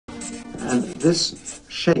And this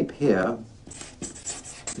shape here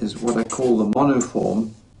is what I call the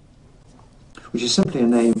monoform, which is simply a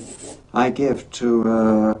name I give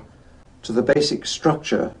to the basic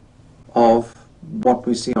structure of what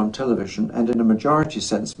we see on television, and in a majority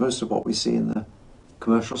sense, most of what we see in the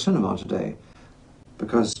commercial cinema today.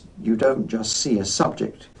 Because you don't just see a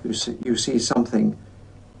subject, you see something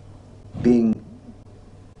being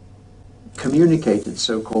communicated,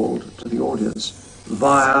 so-called, to the audience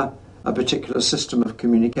via a particular system of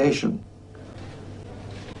communication.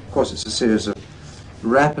 Of course, it's a series of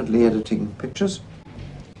rapidly editing pictures,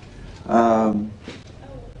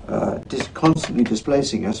 constantly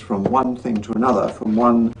displacing us from one thing to another, from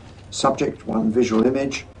one subject, one visual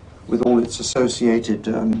image, with all its associated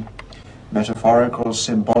metaphorical,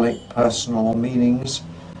 symbolic, personal meanings,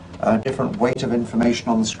 different weight of information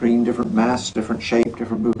on the screen, different mass, different shape,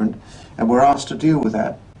 different movement, and we're asked to deal with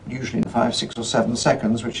that, usually in 5, 6 or 7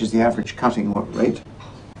 seconds, which is the average cutting rate,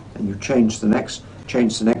 and you change the next,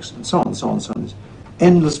 and so on, and so on, and so on. This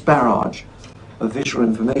endless barrage of visual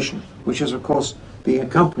information, which is, of course, being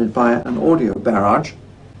accompanied by an audio barrage,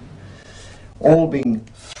 all being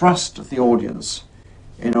thrust at the audience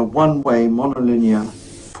in a one-way, monolinear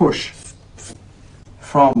push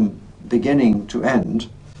from beginning to end,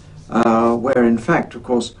 where in fact, of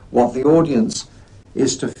course, what the audience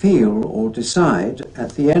is to feel or decide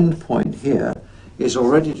at the end point here is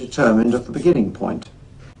already determined at the beginning point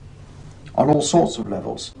on all sorts of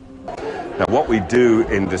levels. Now, what we do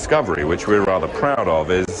in Discovery, which we're rather proud of,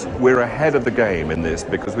 is we're ahead of the game in this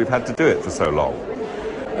because we've had to do it for so long.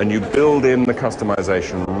 And you build in the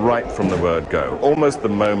customization right from the word go, almost the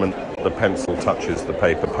moment the pencil touches the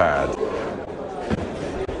paper pad.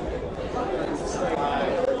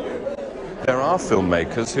 There are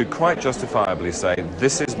filmmakers who quite justifiably say,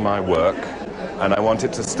 this is my work and I want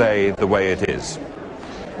it to stay the way it is.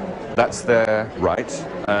 That's their right,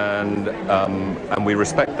 and we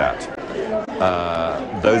respect that.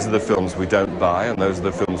 Those are the films we don't buy, and those are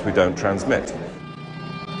the films we don't transmit.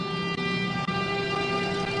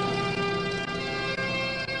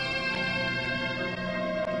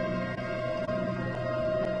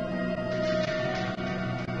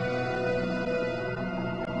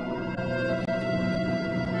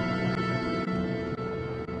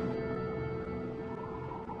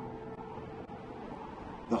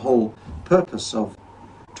 The whole purpose of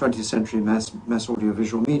 20th century mass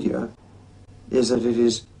audiovisual media is that it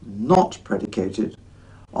is not predicated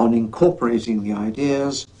on incorporating the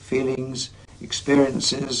ideas, feelings,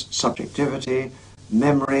 experiences, subjectivity,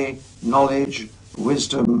 memory, knowledge,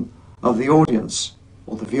 wisdom of the audience,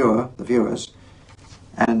 or the viewers,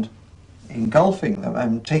 and engulfing them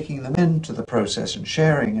and taking them into the process and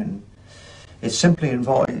sharing. And it's simply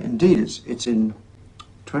it's in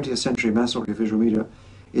 20th century mass audiovisual media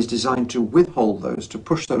is designed to withhold those, to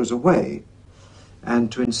push those away, and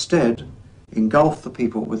to instead engulf the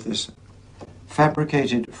people with this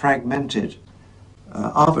fabricated, fragmented,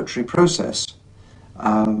 arbitrary process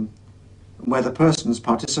where the person's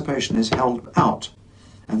participation is held out.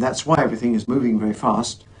 And that's why everything is moving very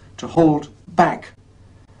fast, to hold back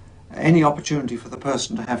any opportunity for the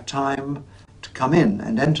person to have time to come in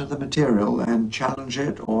and enter the material and challenge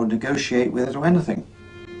it or negotiate with it or anything.